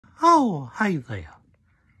Oh, hey there.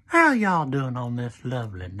 How y'all doing on this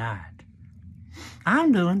lovely night?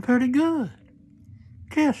 I'm doing pretty good.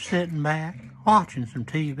 Just sitting back, watching some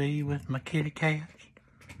TV with my kitty cats.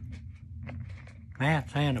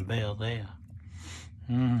 That's Annabelle there.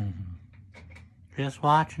 Just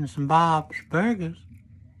watching some Bob's Burgers.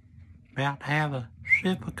 About to have a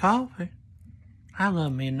sip of coffee. I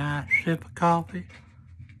love me a nice sip of coffee.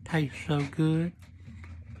 Tastes so good.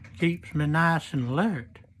 Keeps me nice and alert.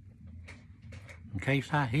 In case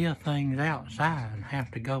I hear things outside and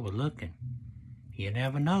have to go looking. You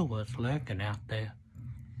never know what's lurking out there.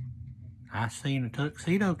 I seen a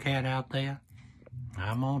tuxedo cat out there.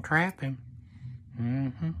 I'm gonna trap him.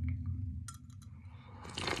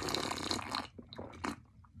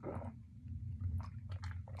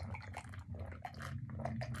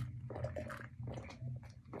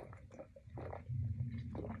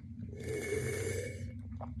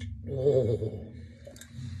 Oh.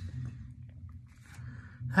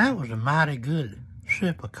 That was a mighty good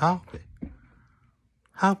sip of coffee.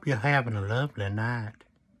 Hope you're having a lovely night.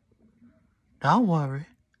 Don't worry,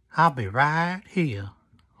 I'll be right here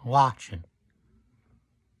watching.